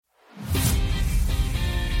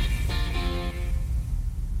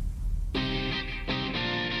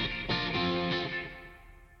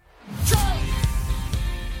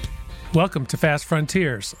Welcome to Fast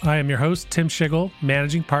Frontiers. I am your host, Tim Schigel,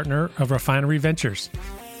 Managing Partner of Refinery Ventures.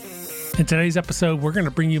 In today's episode, we're going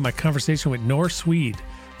to bring you my conversation with Noor Swede,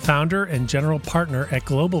 founder and general partner at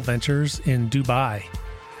Global Ventures in Dubai.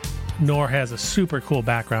 Noor has a super cool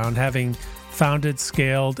background, having founded,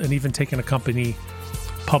 scaled, and even taken a company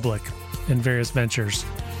public in various ventures.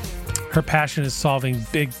 Her passion is solving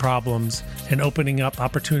big problems and opening up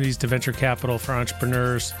opportunities to venture capital for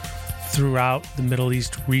entrepreneurs throughout the Middle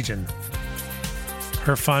East region.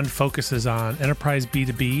 Her fund focuses on enterprise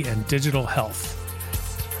B2B and digital health.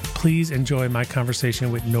 Please enjoy my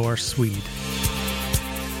conversation with Noor Swede.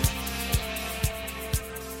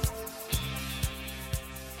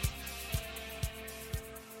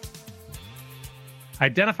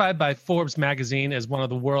 Identified by Forbes magazine as one of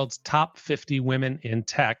the world's top 50 women in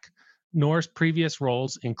tech, Noor's previous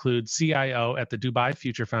roles include CIO at the Dubai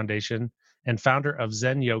Future Foundation and founder of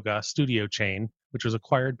Zen Yoga studio chain, which was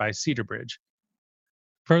acquired by Cedarbridge.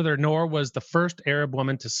 Further, Noor was the first Arab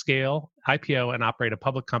woman to scale, IPO, and operate a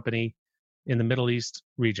public company in the Middle East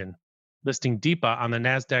region, listing Deepa on the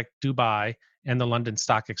Nasdaq Dubai and the London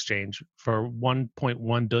Stock Exchange for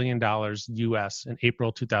 $1.1 billion US in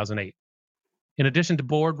April 2008. In addition to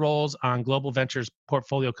board roles on Global Ventures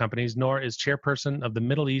portfolio companies, Noor is chairperson of the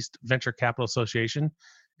Middle East Venture Capital Association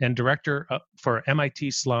and director for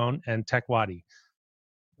MIT Sloan and TechWadi.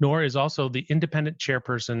 Noor is also the independent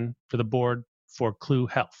chairperson for the board for Clue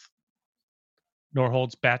Health. Noor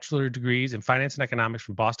holds bachelor degrees in finance and economics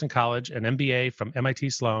from Boston College, an MBA from MIT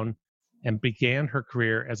Sloan, and began her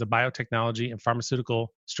career as a biotechnology and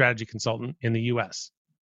pharmaceutical strategy consultant in the US.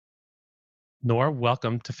 Noor,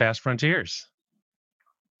 welcome to Fast Frontiers.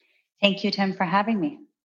 Thank you, Tim, for having me.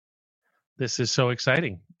 This is so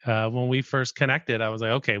exciting. When we first connected, I was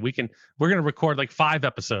like, okay, we're going to record like 5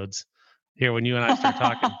 episodes here when you and I start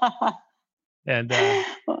talking. And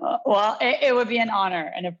well, it would be an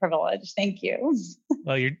honor and a privilege. Thank you.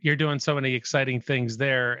 Well, you're doing so many exciting things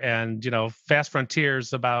there, and Fast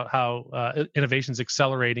Frontiers about how innovation's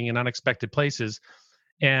accelerating in unexpected places.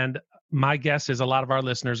 And my guess is a lot of our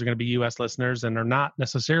listeners are going to be U.S. listeners and are not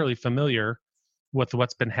necessarily familiar with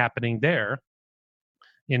what's been happening there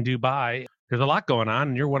in Dubai. There's a lot going on,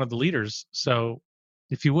 and you're one of the leaders. So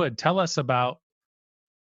if you would, tell us about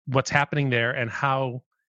what's happening there and how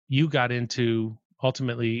you got into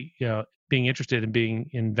ultimately being interested in being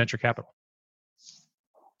in venture capital.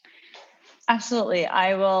 Absolutely.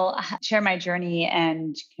 I will share my journey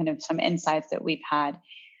and kind of some insights that we've had.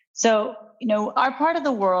 So, our part of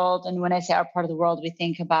the world, and when I say our part of the world, we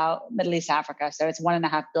think about Middle East Africa. So it's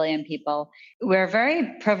 1.5 billion people. We're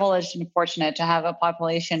very privileged and fortunate to have a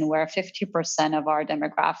population where 50% of our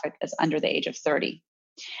demographic is under the age of 30.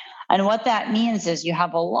 And what that means is you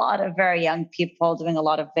have a lot of very young people doing a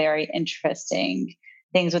lot of very interesting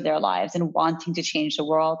things with their lives and wanting to change the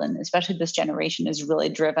world. And especially this generation is really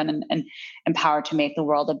driven and empowered to make the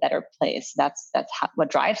world a better place. That's what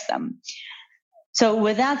drives them. So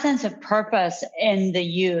with that sense of purpose in the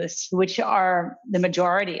youth, which are the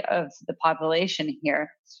majority of the population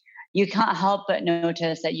here, you can't help but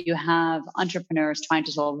notice that you have entrepreneurs trying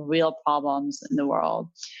to solve real problems in the world,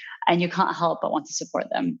 and you can't help but want to support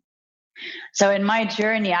them. So in my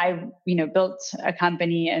journey, I built a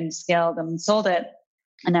company and scaled and sold it.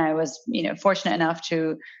 And I was fortunate enough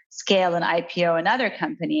to scale an IPO another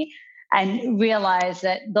company, and realized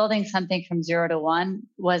that building something from 0 to 1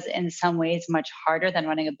 was in some ways much harder than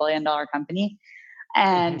running a $1 billion company.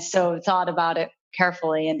 And so thought about it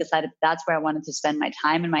carefully and decided that's where I wanted to spend my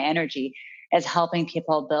time and my energy, is helping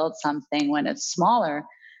people build something when it's smaller.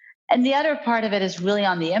 And the other part of it is really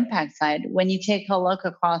on the impact side. When you take a look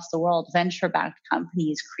across the world, venture-backed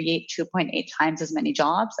companies create 2.8 times as many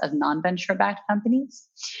jobs as non-venture-backed companies,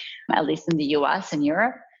 at least in the US and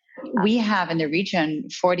Europe. We have in the region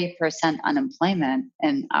 40% unemployment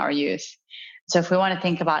in our youth. So if we want to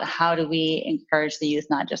think about how do we encourage the youth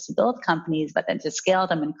not just to build companies, but then to scale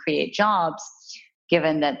them and create jobs,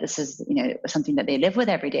 given that this is something that they live with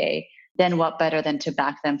every day, then what better than to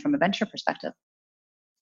back them from a venture perspective?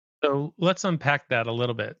 So let's unpack that a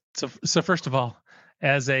little bit. So first of all,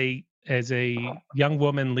 as a young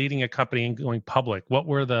woman leading a company and going public, what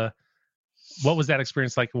was that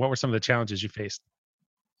experience like? What were some of the challenges you faced?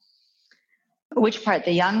 Which part?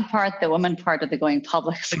 The young part, the woman part, or the going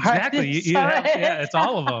public part? Exactly. It's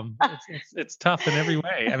all of them. It's tough in every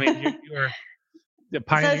way. I mean, you're the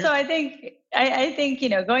pioneer. So I think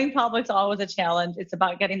going public is always a challenge. It's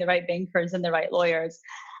about getting the right bankers and the right lawyers.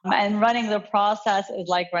 And running the process is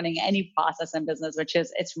like running any process in business, which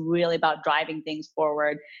is it's really about driving things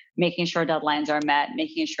forward, making sure deadlines are met,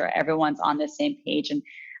 making sure everyone's on the same page. And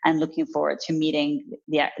and looking forward to meeting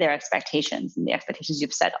their expectations and the expectations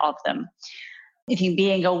you've set of them. I think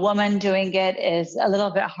being a woman doing it is a little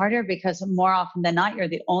bit harder because more often than not, you're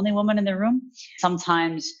the only woman in the room.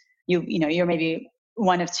 Sometimes you're maybe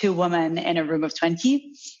one of two women in a room of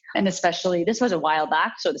 20. And especially, this was a while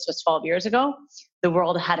back, so this was 12 years ago. The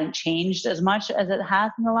world hadn't changed as much as it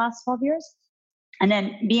has in the last 12 years. And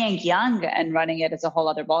then being young and running it is a whole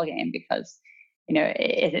other ballgame because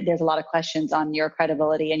there's a lot of questions on your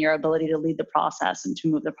credibility and your ability to lead the process and to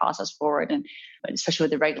move the process forward, and especially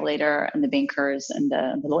with the regulator and the bankers and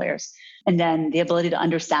the lawyers. And then the ability to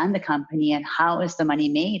understand the company and how is the money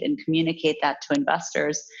made and communicate that to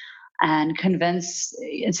investors and convince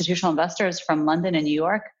institutional investors from London and New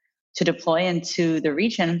York to deploy into the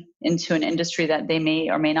region, into an industry that they may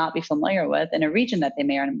or may not be familiar with, in a region that they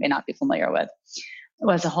may or may not be familiar with. It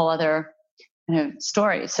was a whole other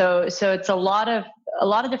story. So it's a lot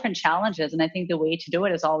of different challenges. And I think the way to do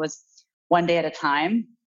it is always one day at a time,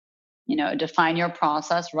 define your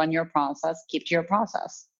process, run your process, keep to your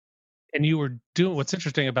process. And you were doing, what's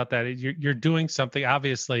interesting about that is you're doing something,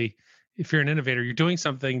 obviously, if you're an innovator, you're doing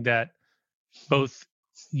something that both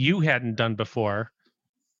you hadn't done before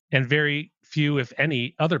and very few, if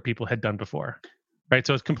any, other people had done before, right?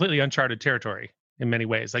 So it's completely uncharted territory in many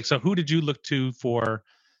ways. So who did you look to for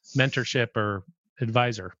mentorship or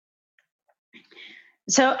advisor?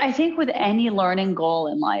 So I think with any learning goal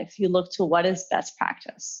in life, you look to what is best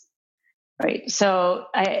practice, right? So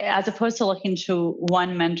as opposed to looking to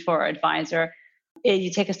one mentor or advisor,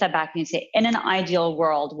 you take a step back and you say, in an ideal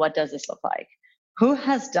world, what does this look like? Who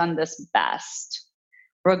has done this best,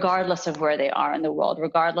 regardless of where they are in the world,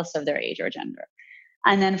 regardless of their age or gender?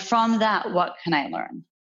 And then from that, what can I learn?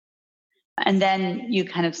 And then you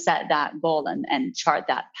kind of set that goal and chart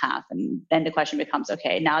that path. And then the question becomes,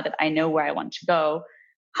 okay, now that I know where I want to go,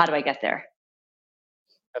 how do I get there?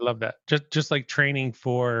 I love that. Just like training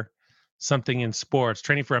for something in sports,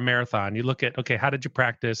 training for a marathon, you look at, okay, how did you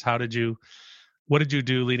practice? What did you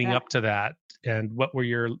do leading up to that? And what were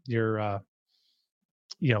your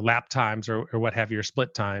lap times or what have you, your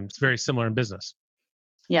split times? Very similar in business.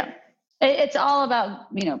 Yeah. It's all about,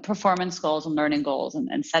 performance goals and learning goals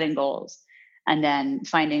and setting goals and then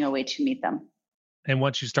finding a way to meet them. And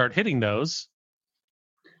once you start hitting those,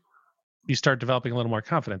 you start developing a little more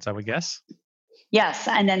confidence, I would guess. Yes.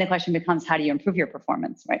 And then the question becomes, how do you improve your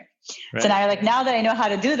performance, right? So now you're like, now that I know how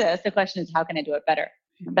to do this, the question is, how can I do it better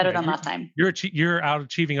than last time? You're out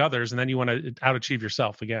achieving others, and then you want to out achieve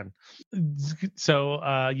yourself again.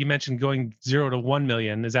 So you mentioned going 0 to 1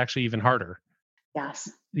 million is actually even harder. Yes.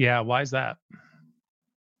 Yeah. Why is that?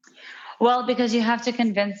 Well, because you have to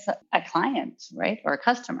convince a client, right? Or a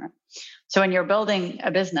customer. So when you're building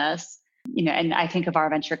a business, and I think of our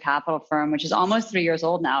venture capital firm, which is almost 3 years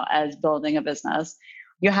old now, as building a business,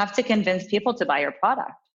 you have to convince people to buy your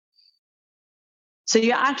product. So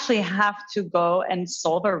you actually have to go and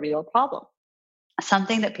solve a real problem,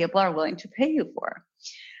 something that people are willing to pay you for.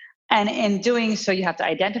 And in doing so, you have to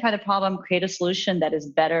identify the problem, create a solution that is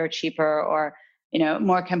better, cheaper, or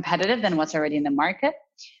more competitive than what's already in the market.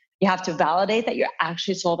 You have to validate that you're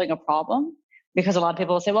actually solving a problem, because a lot of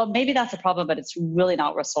people will say, well, maybe that's a problem, but it's really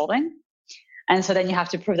not worth solving. And so then you have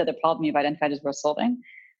to prove that the problem you've identified is worth solving.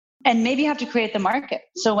 And maybe you have to create the market.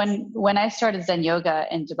 So when I started Zen Yoga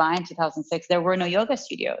in Dubai in 2006, there were no yoga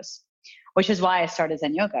studios, which is why I started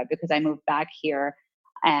Zen Yoga, because I moved back here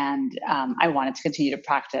and I wanted to continue to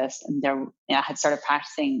practice. And I had started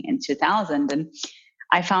practicing in 2000, and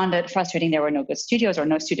I found it frustrating. There were no good studios or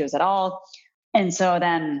no studios at all. And so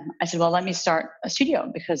then I said, well, let me start a studio,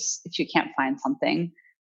 because if you can't find something,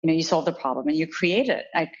 you solve the problem and you create it.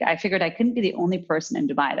 I figured I couldn't be the only person in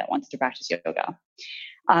Dubai that wanted to practice yoga.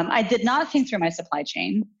 I did not think through my supply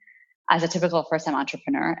chain as a typical first-time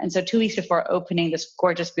entrepreneur. And so 2 weeks before opening this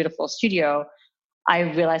gorgeous, beautiful studio, I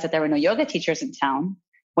realized that there were no yoga teachers in town,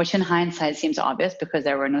 which in hindsight seems obvious because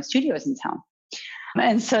there were no studios in town.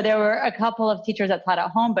 And so there were a couple of teachers that taught at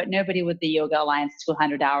home, but nobody with the Yoga Alliance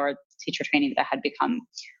 200-hour teacher training that I had become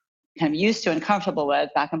kind of used to and comfortable with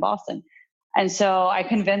back in Boston. And so I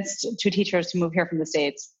convinced 2 teachers to move here from the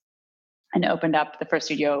States and opened up the first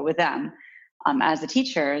studio with them as the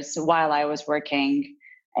teachers while I was working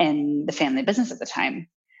in the family business at the time.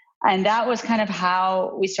 And that was kind of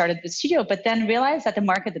how we started the studio, but then realized that the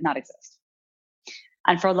market did not exist.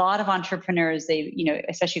 And for a lot of entrepreneurs, they,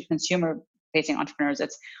 especially consumer-facing entrepreneurs,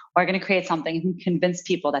 we're going to create something and convince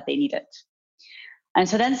people that they need it. And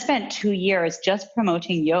so then spent 2 years just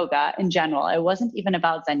promoting yoga in general. It wasn't even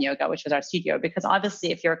about Zen Yoga, which was our studio, because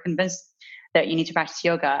obviously if you're convinced that you need to practice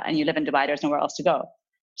yoga and you live in Dubai, there's nowhere else to go.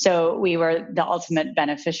 So we were the ultimate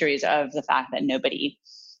beneficiaries of the fact that nobody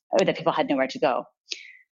that people had nowhere to go.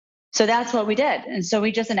 So that's what we did. And so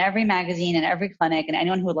we just, in every magazine and every clinic, and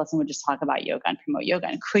anyone who would listen would just talk about yoga and promote yoga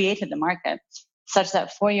and created the market such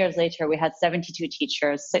that 4 years later, we had 72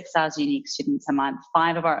 teachers, 6,000 unique students a month,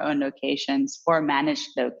 5 of our own locations, 4 managed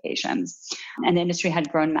locations. And the industry had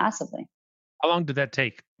grown massively. How long did that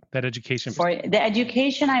take, that education? For the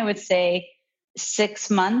education, I would say 6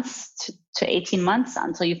 months to 18 months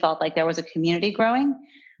until you felt like there was a community growing.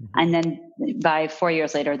 Mm-hmm. And then by 4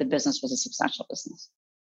 years later, the business was a substantial business.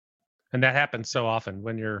 And that happens so often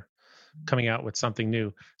when you're coming out with something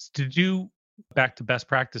new. Did you, back to best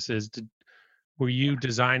practices, were you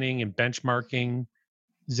designing and benchmarking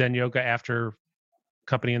Zen Yoga after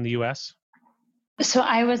company in the US? So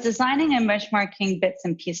I was designing and benchmarking bits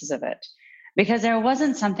and pieces of it because there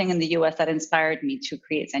wasn't something in the US that inspired me to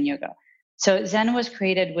create Zen Yoga. So Zen was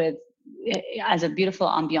created as a beautiful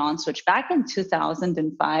ambiance, which back in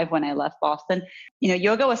 2005, when I left Boston,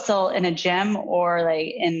 yoga was still in a gym or like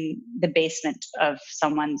in the basement of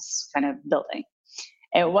someone's kind of building.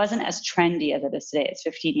 It wasn't as trendy as it is today. It's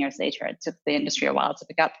 15 years later. It took the industry a while to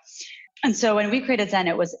pick up. And so when we created Zen,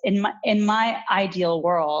 it was in my ideal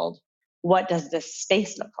world, what does this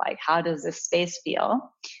space look like? How does this space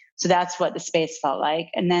feel? So that's what the space felt like.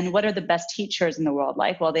 And then what are the best teachers in the world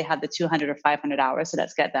like? Well, they have the 200 or 500 hours, so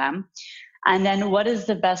let's get them. And then what is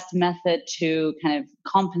the best method to kind of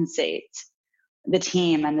compensate the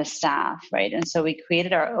team and the staff, right? And so we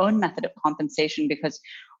created our own method of compensation because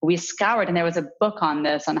we scoured, and there was a book on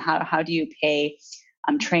this, on how do you pay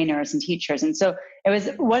trainers and teachers. And so it was,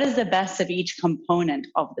 what is the best of each component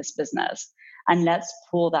of this business? And let's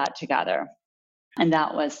pull that together. And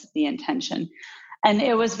that was the intention. And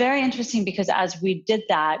it was very interesting because as we did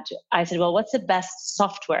that, I said, well, what's the best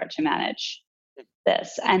software to manage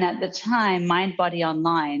this? And at the time, MindBody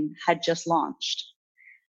Online had just launched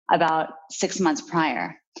about 6 months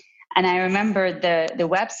prior. And I remember the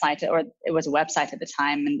website, or it was a website at the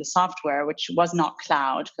time, and the software, which was not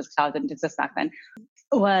cloud, because cloud didn't exist back then,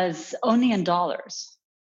 was only in dollars.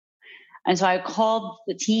 And so I called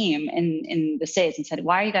the team in the States and said,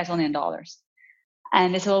 why are you guys only in dollars?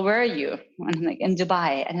 And they said, well, where are you? And I'm like, in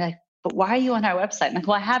Dubai. And they're like, but why are you on our website? I'm like,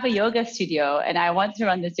 well, I have a yoga studio and I want to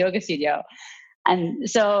run this yoga studio. And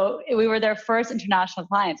so we were their first international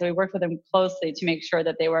client. So we worked with them closely to make sure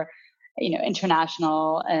that they were,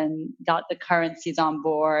 international and got the currencies on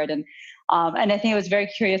board. And I think it was very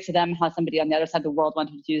curious to them how somebody on the other side of the world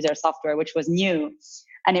wanted to use their software, which was new.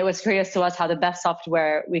 And it was curious to us how the best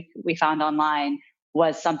software we found online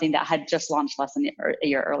was something that had just launched less than a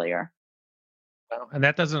year earlier. And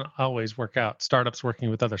that doesn't always work out. Startups working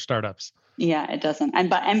with other startups. Yeah, it doesn't.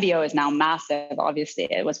 But MBO is now massive. Obviously,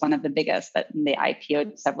 it was one of the biggest that they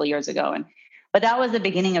IPO'd several years ago. But that was the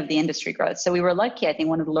beginning of the industry growth. So we were lucky. I think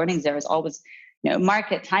one of the learnings there is always,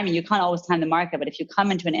 market timing. You can't always time the market, but if you come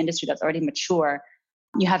into an industry that's already mature,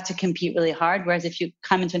 you have to compete really hard. Whereas if you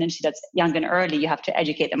come into an industry that's young and early, you have to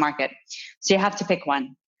educate the market. So you have to pick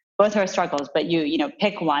one. Both are struggles, but you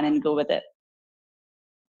pick one and go with it.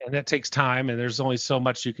 And that takes time, and there's only so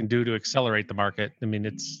much you can do to accelerate the market. I mean,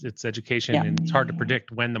 it's education, and it's hard to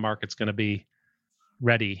predict when the market's going to be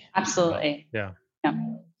ready. Absolutely. Yeah.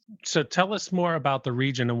 So tell us more about the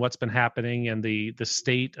region and what's been happening and the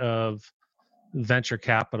state of venture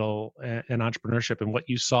capital and entrepreneurship and what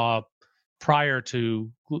you saw prior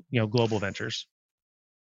to global ventures.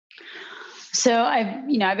 So I've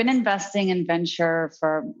been investing in venture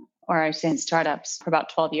in startups for about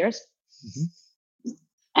 12 years. Mm-hmm.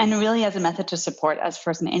 And really as a method to support as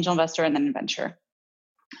first an angel investor and then in venture.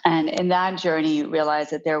 And in that journey,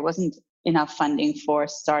 realized that there wasn't enough funding for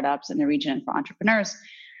startups in the region and for entrepreneurs.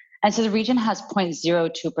 And so the region has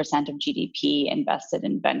 0.02% of GDP invested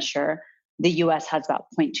in venture. The US has about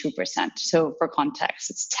 0.2%. So for context,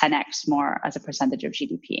 it's 10x more as a percentage of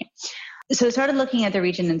GDP. So I started looking at the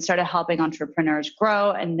region and started helping entrepreneurs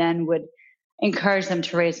grow, and then would encourage them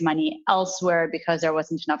to raise money elsewhere because there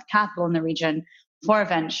wasn't enough capital in the region for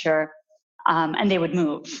venture, and they would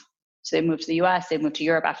move. So they moved to the US, they moved to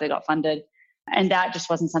Europe after they got funded. And that just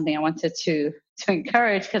wasn't something I wanted to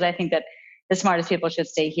encourage, because I think that the smartest people should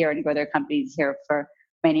stay here and grow their companies here for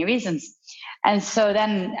many reasons. And so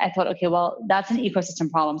then I thought, okay, well, that's an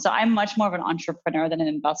ecosystem problem. So I'm much more of an entrepreneur than an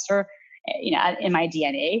investor, in my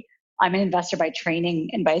DNA. I'm an investor by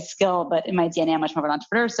training and by skill, but in my DNA, I'm much more of an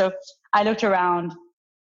entrepreneur. So I looked around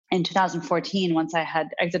in 2014, once I had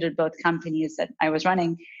exited both companies that I was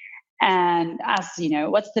running, and asked,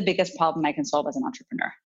 what's the biggest problem I can solve as an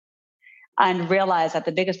entrepreneur? And realized that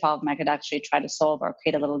the biggest problem I could actually try to solve or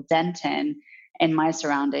create a little dent in my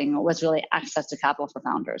surrounding was really access to capital for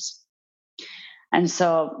founders. And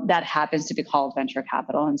so that happens to be called venture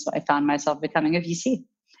capital. And so I found myself becoming a VC.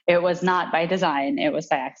 It was not by design, it was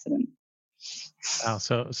by accident. Wow.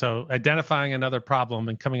 So identifying another problem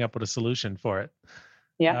and coming up with a solution for it.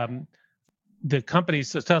 Yeah. The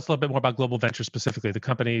companies, so tell us a little bit more about Global Venture specifically, the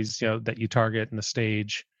companies that you target and the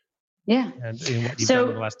stage. Yeah. And in what you've done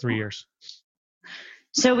in the last 3 years.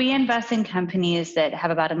 So we invest in companies that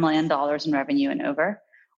have about $1 million in revenue and over.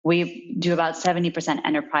 We do about 70%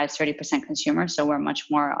 enterprise, 30% consumer. So we're much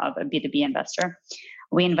more of a B2B investor.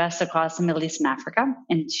 We invest across the Middle East and Africa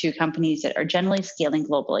into companies that are generally scaling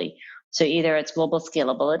globally. So either it's global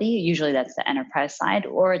scalability, usually that's the enterprise side,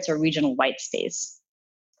 or it's a regional white space.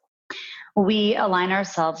 We align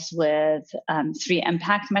ourselves with 3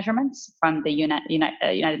 impact measurements from the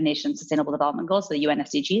United Nations Sustainable Development Goals, the UN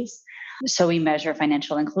SDGs. So we measure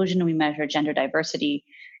financial inclusion, we measure gender diversity,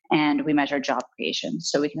 and we measure job creation.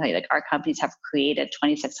 So we can tell you, like, our companies have created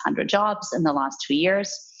 2,600 jobs in the last 2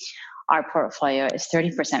 years. Our portfolio is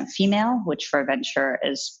 30% female, which for venture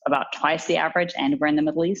is about twice the average, and we're in the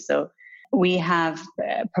Middle East. So we have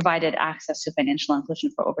provided access to financial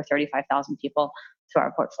inclusion for over 35,000 people through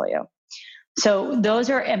our portfolio. So those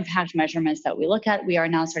are impact measurements that we look at. We are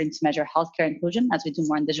now starting to measure healthcare inclusion as we do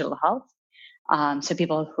more in digital health. So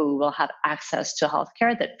people who will have access to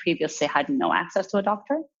healthcare that previously had no access to a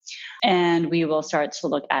doctor. And we will start to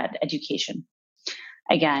look at education.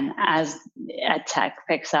 Again, as tech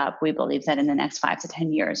picks up, we believe that in the next 5 to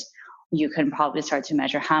 10 years, you can probably start to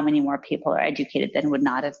measure how many more people are educated than would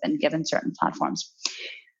not have been given certain platforms.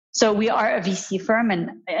 So we are a VC firm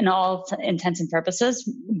in all intents and purposes,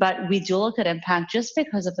 but we do look at impact just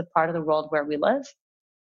because of the part of the world where we live.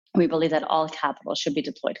 We believe that all capital should be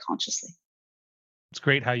deployed consciously. It's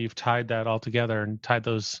great how you've tied that all together and tied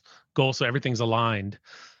those goals so everything's aligned.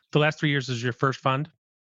 The last 3 years is your first fund,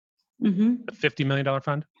 a $50 million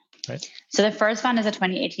fund, right? So the first fund is a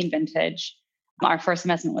 2018 vintage. Our first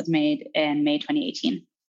investment was made in May 2018.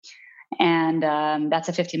 And that's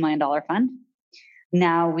a $50 million fund.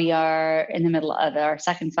 Now we are in the middle of our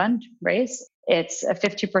second fund raise. It's a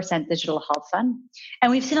 50% digital health fund. And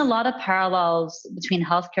we've seen a lot of parallels between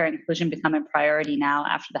healthcare inclusion becoming a priority now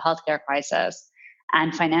after the healthcare crisis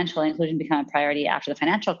and financial inclusion becoming a priority after the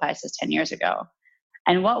financial crisis 10 years ago.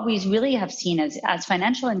 And what we really have seen is as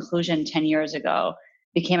financial inclusion 10 years ago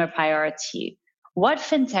became a priority, what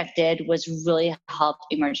fintech did was really help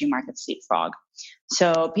emerging markets leapfrog.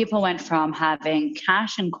 So people went from having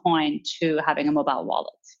cash and coin to having a mobile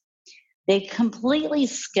wallet. They completely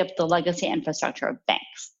skipped the legacy infrastructure of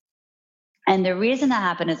banks. And the reason that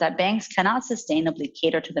happened is that banks cannot sustainably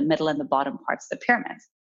cater to the middle and the bottom parts of the pyramid,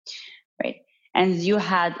 right? And you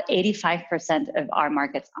had 85% of our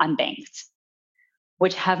markets unbanked,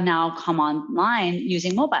 which have now come online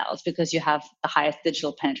using mobiles because you have the highest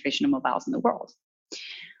digital penetration of mobiles in the world.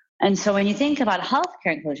 And so when you think about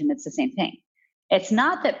healthcare inclusion, it's the same thing. It's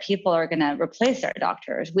not that people are going to replace their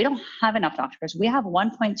doctors. We don't have enough doctors. We have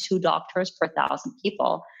 1.2 doctors per 1,000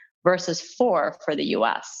 people versus 4 for the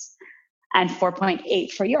US and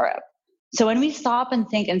 4.8 for Europe. So when we stop and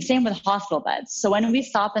think, and same with hospital beds. So when we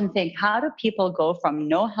stop and think, how do people go from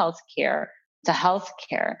no healthcare to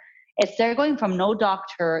healthcare? It's they're going from no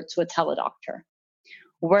doctor to a teledoctor.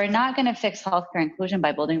 We're not going to fix healthcare inclusion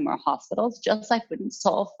by building more hospitals, just like we didn't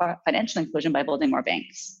solve financial inclusion by building more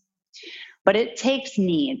banks. But it takes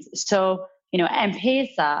needs. So,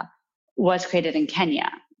 M-Pesa was created in Kenya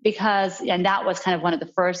and that was kind of one of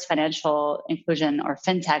the first financial inclusion or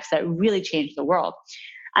fintechs that really changed the world.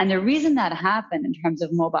 And the reason that happened in terms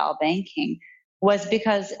of mobile banking was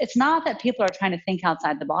because it's not that people are trying to think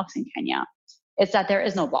outside the box in Kenya. It's that there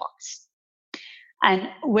is no box. And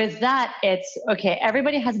with that, it's, okay,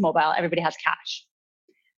 everybody has mobile, everybody has cash.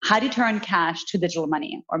 How do you turn cash to digital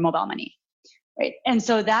money or mobile money? Right. And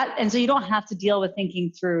so you don't have to deal with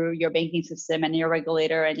thinking through your banking system and your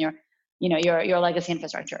regulator and your legacy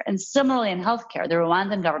infrastructure. And similarly in healthcare, the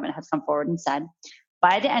Rwandan government has come forward and said,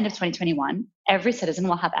 by the end of 2021, every citizen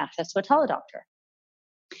will have access to a teledoctor.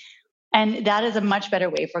 And that is a much better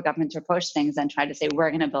way for government to approach things than try to say, we're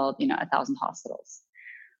going to build, 1,000 hospitals.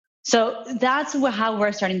 So that's how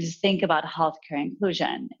we're starting to think about healthcare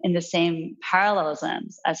inclusion in the same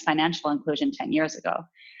parallelisms as financial inclusion 10 years ago.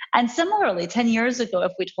 And similarly, 10 years ago,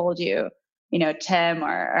 if we told you, Tim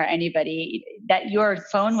or anybody, that your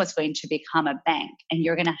phone was going to become a bank and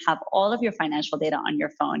you're going to have all of your financial data on your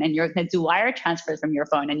phone and you're going to do wire transfers from your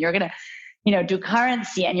phone and you're going to, do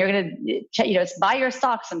currency and you're going to, buy your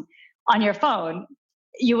stocks on your phone,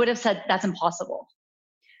 you would have said that's impossible.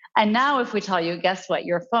 And now if we tell you, guess what,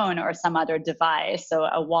 your phone or some other device, so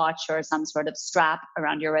a watch or some sort of strap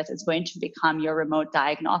around your wrist is going to become your remote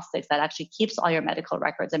diagnostics that actually keeps all your medical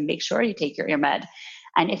records and make sure you take your med.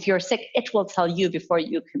 And if you're sick, it will tell you before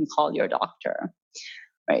you can call your doctor,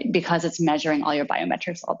 right? Because it's measuring all your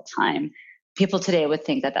biometrics all the time. People today would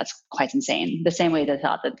think that that's quite insane. The same way they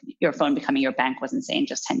thought that your phone becoming your bank was insane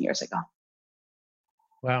just 10 years ago.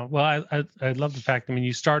 Wow. Well, I love the fact, I mean,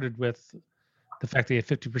 you started with the fact that you have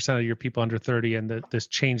 50% of your people under 30 and this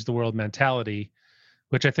change the world mentality,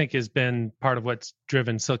 which I think has been part of what's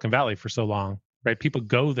driven Silicon Valley for so long, right? People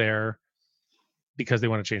go there because they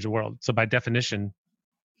want to change the world. So by definition,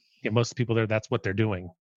 most people there, that's what they're doing.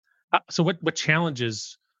 So what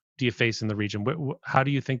challenges do you face in the region? How do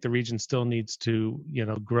you think the region still needs to,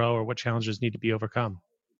 grow, or what challenges need to be overcome?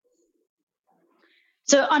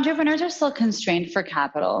 So entrepreneurs are still constrained for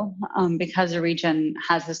capital because the region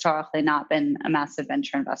has historically not been a massive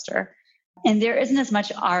venture investor. And there isn't as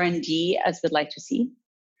much R&D as we'd like to see.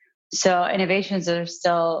 So innovations are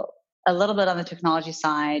still a little bit on the technology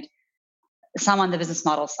side, some on the business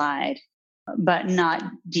model side, but not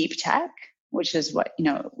deep tech, which is what,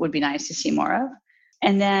 would be nice to see more of.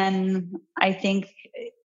 And then I think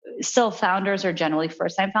still founders are generally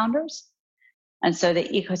first-time founders. And so the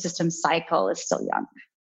ecosystem cycle is still young.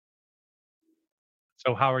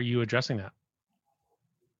 So how are you addressing that?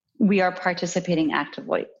 We are participating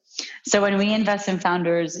actively. So when we invest in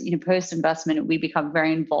founders, post-investment, we become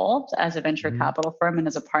very involved as a venture capital firm and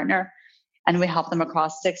as a partner. And we help them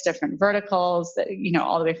across 6 different verticals,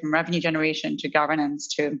 all the way from revenue generation to governance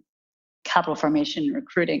to capital formation,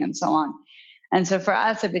 recruiting, and so on. And so for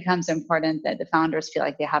us, it becomes important that the founders feel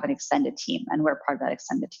like they have an extended team, and we're part of that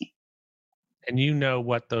extended team. And you know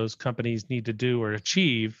what those companies need to do or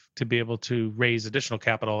achieve to be able to raise additional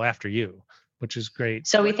capital after you, which is great.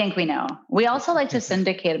 So we think we know. We also like to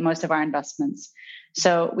syndicate most of our investments.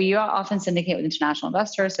 So we often syndicate with international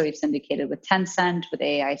investors. So we've syndicated with Tencent, with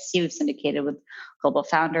AIC, we've syndicated with Global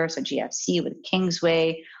Founders, so GFC, with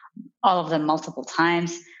Kingsway, all of them multiple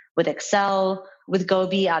times, with Excel, with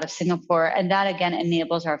Gobi out of Singapore. And that again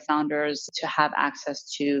enables our founders to have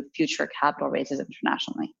access to future capital raises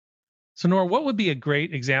internationally. So Nora, what would be a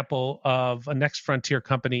great example of a next frontier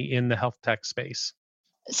company in the health tech space?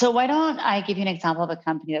 So why don't I give you an example of a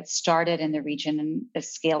company that started in the region and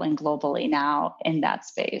is scaling globally now in that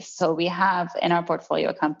space. So we have in our portfolio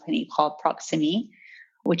a company called Proximie,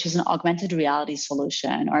 which is an augmented reality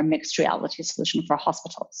solution or mixed reality solution for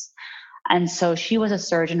hospitals. And so she was a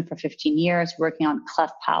surgeon for 15 years working on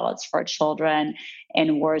cleft palates for children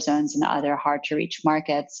in war zones and other hard to reach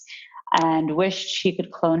markets, and wished she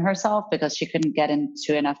could clone herself because she couldn't get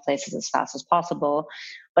into enough places as fast as possible.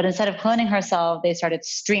 But instead of cloning herself, they started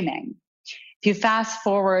streaming. If you fast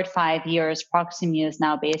forward 5 years, Proximie is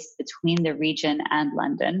now based between the region and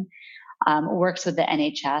London, works with the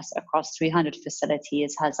NHS across 300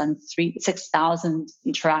 facilities, has done 6,000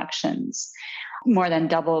 interactions, more than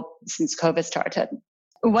double since COVID started.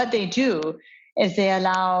 What they do is they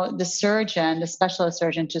allow the surgeon, the specialist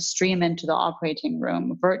surgeon, to stream into the operating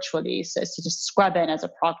room virtually. So to just scrub in as a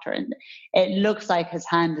proctor. And it looks like his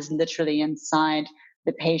hand is literally inside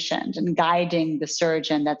the patient and guiding the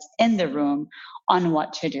surgeon that's in the room on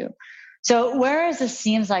what to do. So whereas this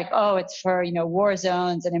seems like, it's for, war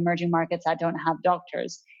zones and emerging markets that don't have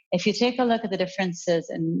doctors, if you take a look at the differences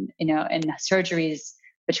in surgeries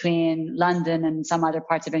between London and some other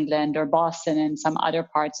parts of England, or Boston and some other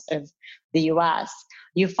parts of the US,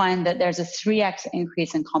 you find that there's a 3x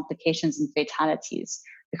increase in complications and fatalities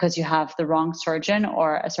because you have the wrong surgeon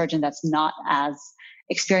or a surgeon that's not as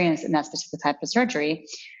experienced in that specific type of surgery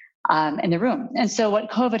in the room. And so what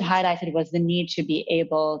COVID highlighted was the need to be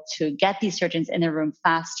able to get these surgeons in the room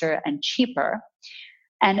faster and cheaper,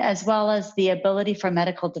 and as well as the ability for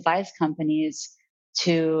medical device companies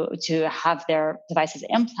to have their devices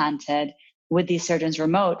implanted with these surgeons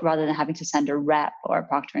remote rather than having to send a rep or a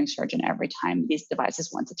proctoring surgeon every time these devices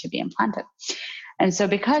wanted to be implanted. And so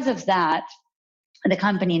because of that, the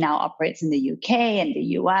company now operates in the UK and the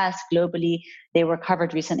US, globally. They were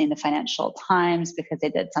covered recently in the Financial Times because they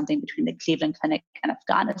did something between the Cleveland Clinic and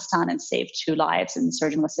Afghanistan and saved 2 lives, and the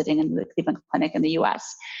surgeon was sitting in the Cleveland Clinic in the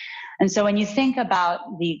US. And so when you think about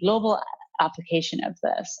the global application of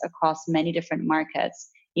this across many different markets,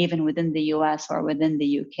 even within the US or within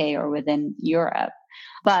the UK or within Europe,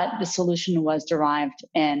 but the solution was derived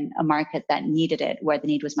in a market that needed it, where the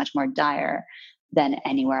need was much more dire than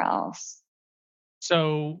anywhere else.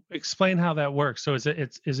 So explain how that works. So is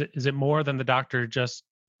it more than the doctor just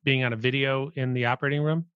being on a video in the operating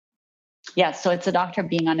room? Yes, so it's a doctor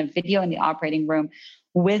being on a video in the operating room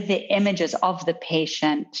with the images of the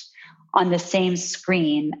patient on the same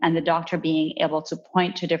screen and the doctor being able to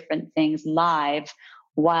point to different things live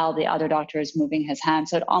while the other doctor is moving his hand.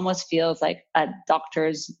 So it almost feels like a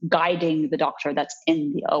doctor's guiding the doctor that's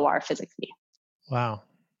in the OR physically. Wow.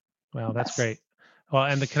 Wow, that's great. Well,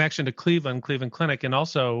 and the connection to Cleveland Clinic, and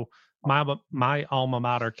also my alma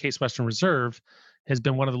mater, Case Western Reserve, has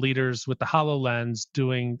been one of the leaders with the HoloLens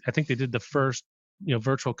doing, I think they did the first,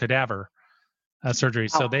 virtual cadaver surgery.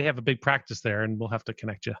 So they have a big practice there, and we'll have to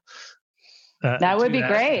connect you. That would be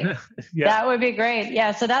great. Yeah. That would be great.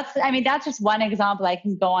 Yeah. So that's just one example. I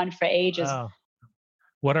can go on for ages.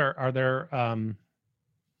 What are there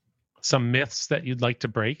some myths that you'd like to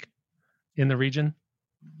break in the region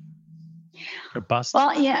or bust?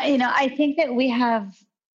 Well, yeah, I think that we have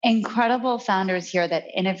incredible founders here that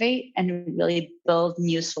innovate and really build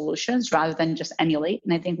new solutions rather than just emulate.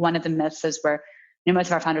 And I think one of the myths is where most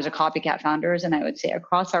of our founders are copycat founders. And I would say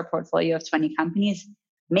across our portfolio of 20 companies,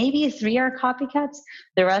 maybe 3 are copycats.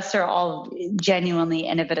 The rest are all genuinely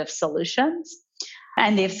innovative solutions.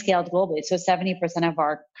 And they've scaled globally. So 70% of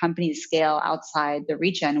our companies scale outside the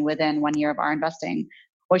region within 1 year of our investing,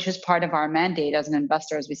 which is part of our mandate as an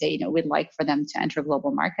investor. As we say, we'd like for them to enter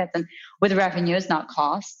global markets and with revenues, not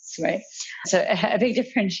costs, right? So a big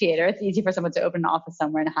differentiator. It's easy for someone to open an office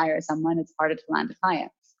somewhere and hire someone. It's harder to land a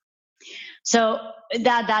client. So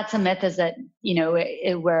that's a myth, is that,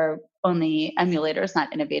 we're only emulators,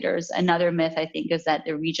 not innovators. Another myth, I think, is that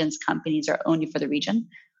the region's companies are only for the region.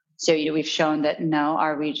 So we've shown that no,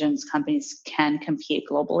 our region's companies can compete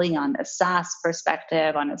globally on a SaaS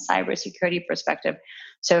perspective, on a cybersecurity perspective.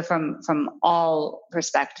 So from all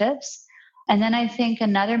perspectives. And then I think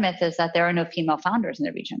another myth is that there are no female founders in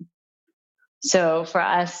the region. So for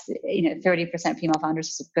us, 30% female founders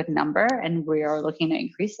is a good number, and we are looking to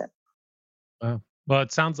increase it. Wow. Well,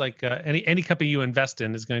 it sounds like any company you invest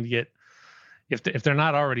in is going to get, if they're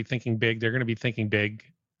not already thinking big, they're going to be thinking big.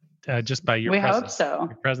 Just by your presence. Hope so.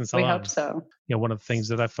 Your presence alone. We hope so. One of the things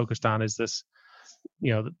that I've focused on is this,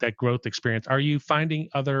 that growth experience. Are you finding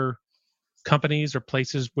other companies or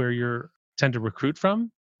places where you tend to recruit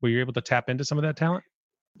from, where you're able to tap into some of that talent?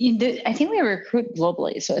 I think we recruit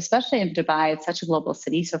globally. So especially in Dubai, it's such a global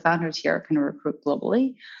city. So founders here can recruit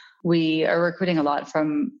globally. We are recruiting a lot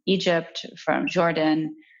from Egypt, from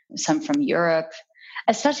Jordan, some from Europe,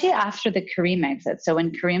 especially after the Careem exit. So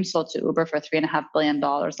when Careem sold to Uber for $3.5 billion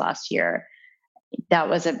last year, that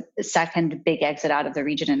was a second big exit out of the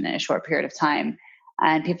region in a short period of time.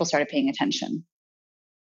 And people started paying attention.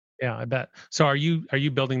 Yeah, I bet. So are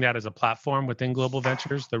you building that as a platform within Global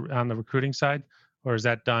Ventures on the recruiting side, or is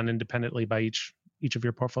that done independently by each of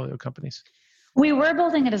your portfolio companies? We were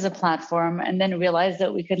building it as a platform and then realized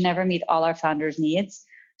that we could never meet all our founders' needs.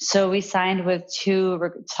 So we signed with 2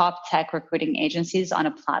 top tech recruiting agencies on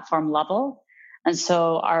a platform level. And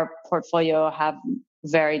so our portfolio have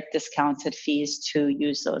very discounted fees to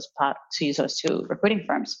use those 2 recruiting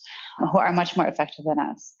firms who are much more effective than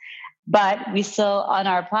us. But we still, on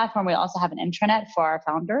our platform, we also have an intranet for our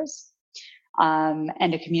founders and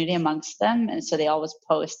a community amongst them. And so they always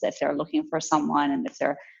post if they're looking for someone, and if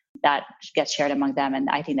that gets shared among them. And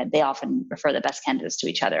I think that they often refer the best candidates to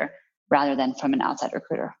each other rather than from an outside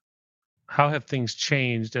recruiter. How have things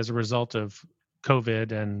changed as a result of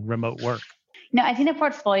COVID and remote work? I think the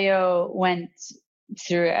portfolio went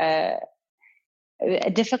through a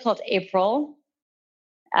difficult April,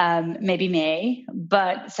 maybe May,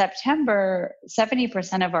 but September,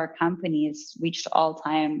 70% of our companies reached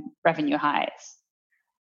all-time revenue highs.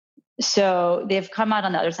 So they've come out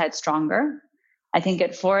on the other side stronger. I think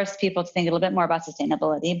it forced people to think a little bit more about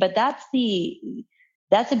sustainability, but that's the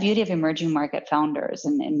beauty of emerging market founders.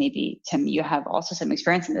 And maybe, Tim, you have also some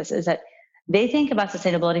experience in this, is that they think about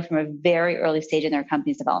sustainability from a very early stage in their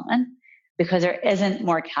company's development, because there isn't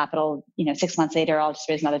more capital, 6 months later, I'll just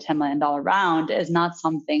raise another $10 million round is not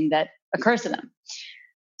something that occurs to them.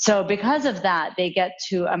 So because of that, they get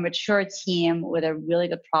to a mature team with a really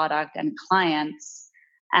good product and clients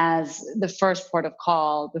as the first port of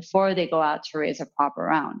call before they go out to raise a proper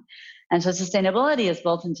round. And so sustainability is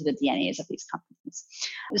built into the DNAs of these companies.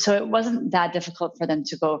 So it wasn't that difficult for them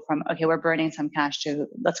to go from, okay, we're burning some cash, to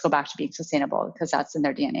let's go back to being sustainable, because that's in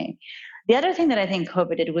their DNA. The other thing that I think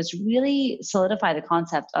COVID did was really solidify the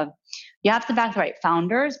concept of you have to back the right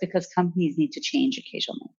founders, because companies need to change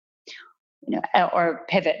occasionally, or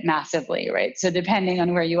pivot massively, right? So depending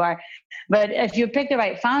on where you are. But if you pick the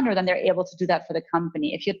right founder, then they're able to do that for the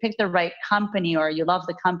company. If you pick the right company, or you love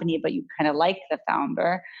the company, but you kind of like the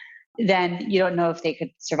founder, then you don't know if they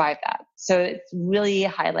could survive that. So it's really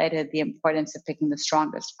highlighted the importance of picking the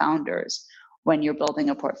strongest founders when you're building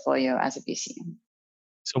a portfolio as a VC.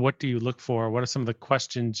 So what do you look for? What are some of the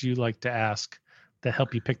questions you like to ask to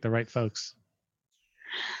help you pick the right folks?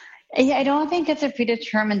 Yeah, I don't think it's a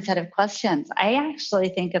predetermined set of questions. I actually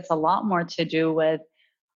think it's a lot more to do with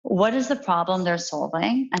what is the problem they're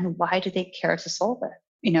solving and why do they care to solve it?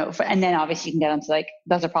 And then obviously you can get into like,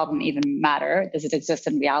 does the problem even matter? Does it exist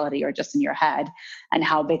in reality or just in your head? And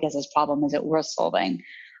how big is this problem? Is it worth solving?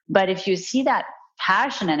 But if you see that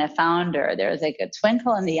passion in a founder, there's like a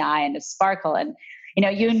twinkle in the eye and a sparkle, and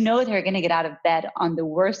they're going to get out of bed on the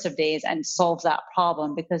worst of days and solve that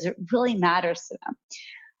problem because it really matters to them.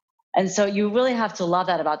 And so you really have to love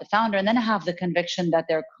that about the founder, and then have the conviction that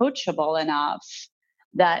they're coachable enough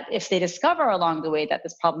that if they discover along the way that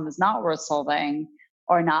this problem is not worth solving,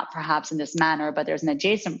 or not perhaps in this manner, but there's an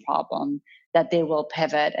adjacent problem, that they will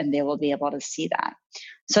pivot and they will be able to see that.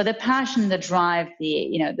 So the passion, the drive,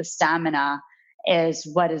 the stamina is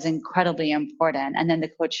what is incredibly important. And then the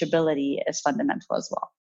coachability is fundamental as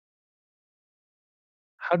well.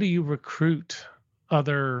 How do you recruit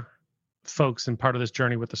other folks in part of this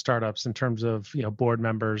journey with the startups in terms of, board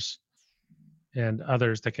members and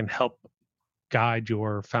others that can help guide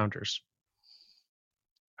your founders?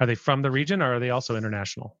 Are they from the region or are they also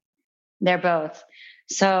international? They're both.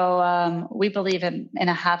 So we believe in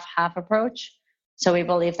a half-half approach. So we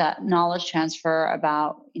believe that knowledge transfer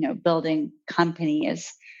about building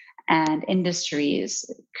companies and industries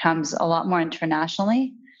comes a lot more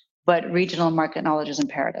internationally, but regional market knowledge is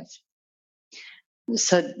imperative.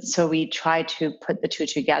 So we try to put the two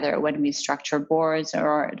together when we structure boards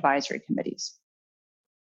or advisory committees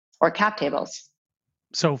or cap tables.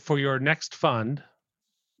 So for your next fund,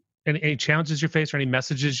 any challenges you face or any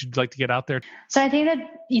messages you'd like to get out there? So I think that,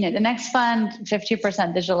 the next fund,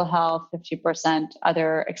 50% digital health, 50%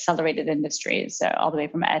 other accelerated industries, so all the way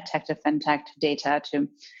from ed tech to fintech to data to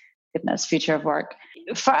goodness, future of work.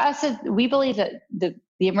 For us, we believe that the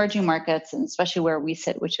emerging markets, and especially where we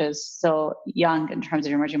sit, which is still young in terms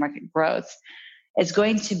of emerging market growth, is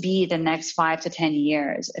going to be the next 5 to 10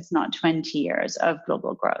 years, if not 20 years of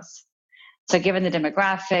global growth. So given the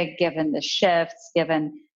demographic, given the shifts,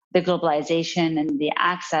 given the globalization and the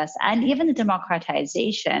access, and even the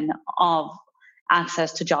democratization of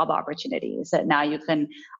access to job opportunities, that now you can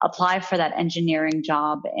apply for that engineering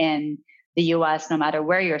job in the US, no matter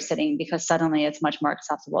where you're sitting, because suddenly it's much more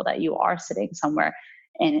acceptable that you are sitting somewhere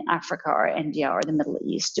in Africa or India or the Middle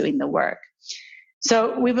East doing the work.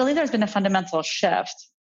 So we believe there's been a fundamental shift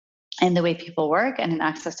in the way people work and in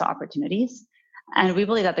access to opportunities. And we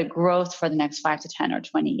believe that the growth for the next 5 to 10 or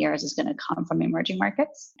 20 years is going to come from emerging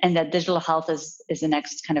markets, and that digital health is the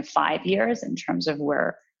next kind of 5 years in terms of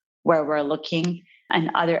where we're looking.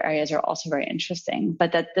 And other areas are also very interesting,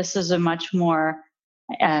 but that this is a much more,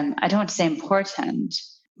 I don't want to say important,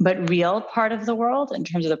 but real part of the world in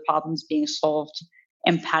terms of the problems being solved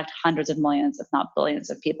impact hundreds of millions, if not billions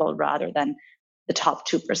of people, rather than the top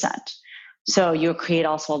 2%. So you create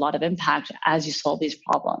also a lot of impact as you solve these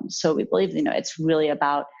problems. So we believe, it's really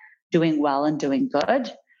about doing well and doing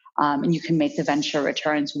good. And you can make the venture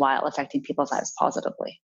returns while affecting people's lives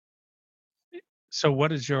positively. So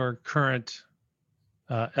what is your current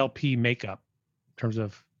LP makeup in terms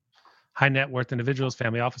of high net worth individuals,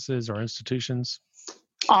 family offices, or institutions?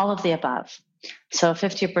 All of the above. So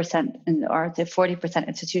 50% or the 40%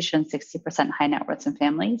 institutions, 60% high net worths and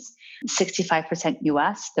families, 65%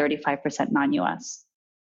 US, 35% non-US.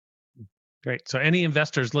 Great. So any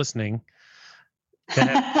investors listening that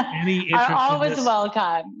have any interest are always in this,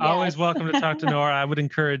 welcome. Always welcome to talk to Nora. I would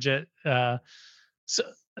encourage it. So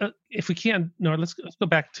if we can, Nora, let's go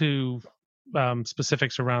back to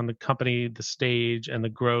specifics around the company, the stage, and the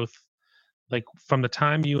growth. Like from the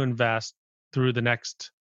time you invest through the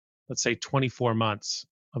next, let's say 24 months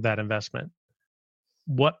of that investment,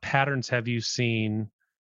 what patterns have you seen,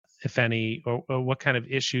 if any, or what kind of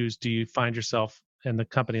issues do you find yourself and the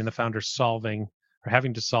company and the founders solving or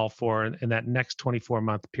having to solve for in that next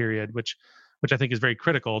 24-month period, which I think is very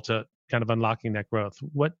critical to kind of unlocking that growth?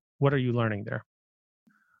 What are you learning there?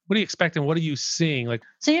 What do you expect and what are you seeing?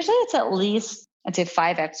 So usually it's at least, I'd say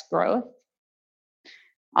 5x growth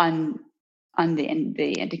on the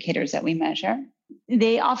indicators that we measure.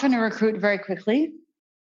 They often recruit very quickly.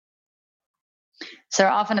 So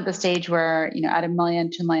they're often at the stage where, at $1 million,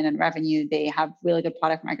 $2 million in revenue, they have really good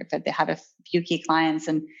product market fit. They have a few key clients,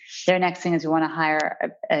 and their next thing is we want to hire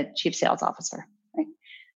a chief sales officer. Right?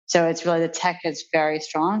 So it's really the tech is very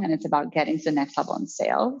strong, and it's about getting to the next level in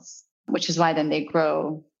sales, which is why then they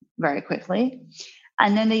grow very quickly.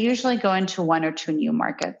 And then they usually go into 1 or 2 new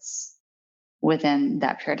markets within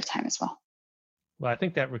that period of time as well. Well, I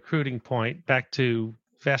think that recruiting point, back to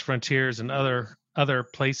Fast Frontiers and other other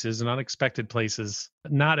places and unexpected places.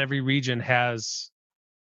 Not every region has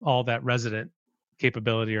all that resident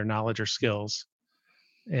capability or knowledge or skills.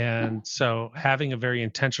 And so having a very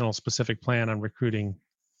intentional, specific plan on recruiting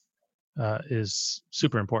is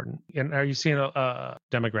super important. And are you seeing a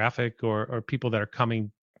demographic or people that are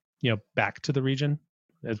coming, back to the region,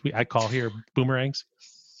 as I call here boomerangs?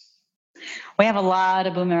 We have a lot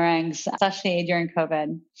of boomerangs, especially during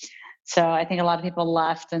COVID. So I think a lot of people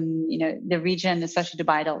left, and the region, especially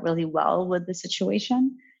Dubai, dealt really well with the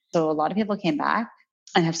situation. So a lot of people came back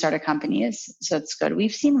and have started companies. So it's good.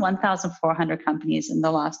 We've seen 1,400 companies in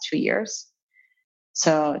the last 2 years.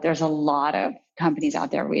 So there's a lot of companies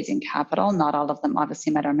out there raising capital. Not all of them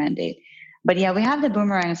obviously met our mandate. But yeah, we have the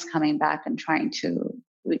boomerangs coming back and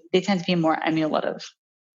they tend to be more emulative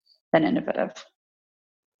than innovative.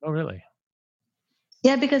 Oh, really?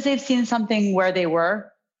 Yeah, because they've seen something where they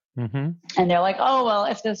were. Mm-hmm. And they're like, oh, well,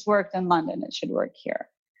 if this worked in London, it should work here.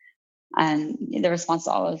 And the response is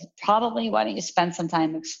always, probably, why don't you spend some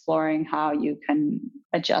time exploring how you can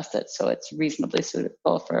adjust it so it's reasonably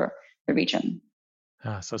suitable for the region.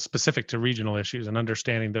 So specific to regional issues and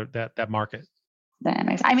understanding that market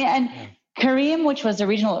dynamics. Careem, which was the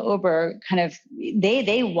regional Uber,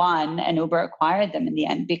 they won, and Uber acquired them in the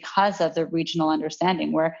end because of the regional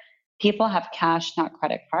understanding where people have cash, not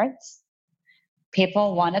credit cards.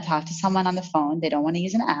 People want to talk to someone on the phone. They don't want to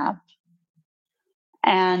use an app.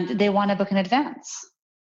 And they want to book in advance.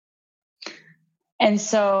 And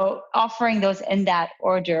so offering those in that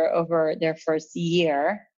order over their first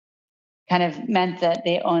year kind of meant that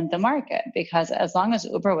they owned the market, because as long as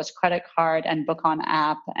Uber was credit card and book on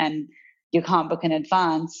app and you can't book in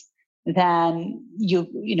advance, then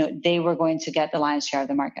they were going to get the lion's share of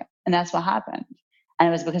the market. And that's what happened. And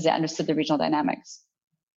it was because they understood the regional dynamics.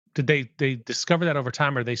 Did they discover that over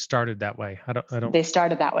time, or they started that way? I don't. They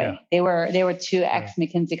started that way. Yeah. They were two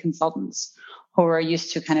ex-McKinsey consultants who were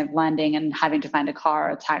used to kind of landing and having to find a car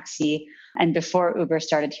or a taxi. And before Uber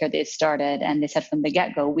started here, they started, and they said from the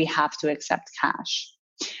get-go, we have to accept cash.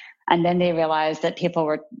 And then they realized that people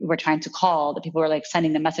were trying to call. That people were like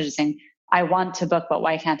sending them messages saying, I want to book, but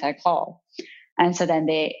why can't I call? And so then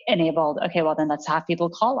they enabled, okay, well then let's have people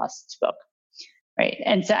call us to book. Right.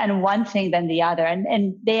 And one thing, then the other,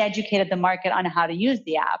 and they educated the market on how to use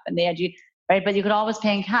the app, and right. But you could always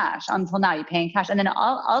pay in cash. Until now, you pay in cash. And then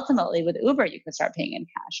ultimately with Uber, you could start paying in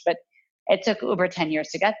cash, but it took Uber 10 years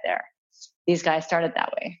to get there. These guys started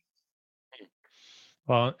that way.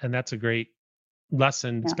 Well, and that's a great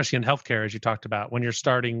lesson, especially in healthcare, as you talked about, when you're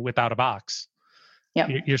starting without a box. Yeah.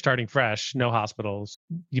 You're starting fresh, no hospitals.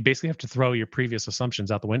 You basically have to throw your previous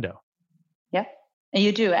assumptions out the window. Yep. And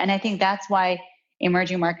you do. And I think that's why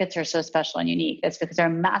emerging markets are so special and unique. It's because they're a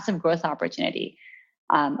massive growth opportunity.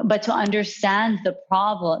 But to understand the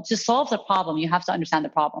problem, to solve the problem, you have to understand the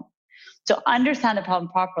problem. To understand the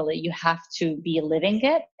problem properly, you have to be living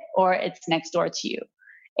it, or it's next door to you.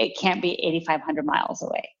 It can't be 8,500 miles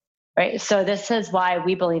away, right? So this is why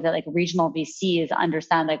we believe that regional VCs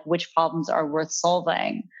understand which problems are worth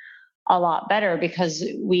solving a lot better, because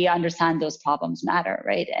we understand those problems matter,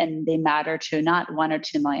 right? And they matter to not 1 or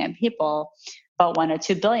 2 million people, but 1 or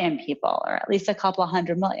 2 billion people, or at least a couple of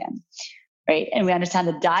 100 million, right? And we understand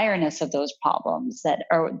the direness of those problems that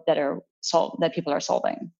people are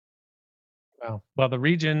solving. Wow. Well, the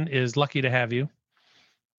region is lucky to have you.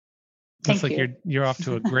 Looks like you're off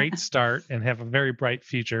to a great start and have a very bright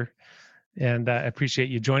future. And I appreciate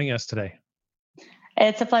you joining us today.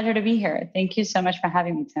 It's a pleasure to be here. Thank you so much for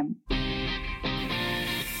having me, Tim.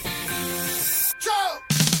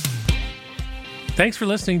 Thanks for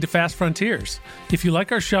listening to Fast Frontiers. If you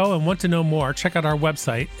like our show and want to know more, check out our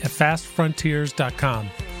website at fastfrontiers.com.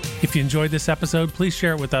 If you enjoyed this episode, please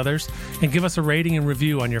share it with others and give us a rating and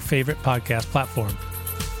review on your favorite podcast platform.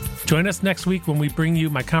 Join us next week when we bring you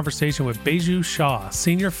my conversation with Baiju Shah,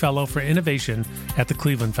 Senior Fellow for Innovation at the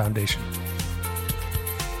Cleveland Foundation.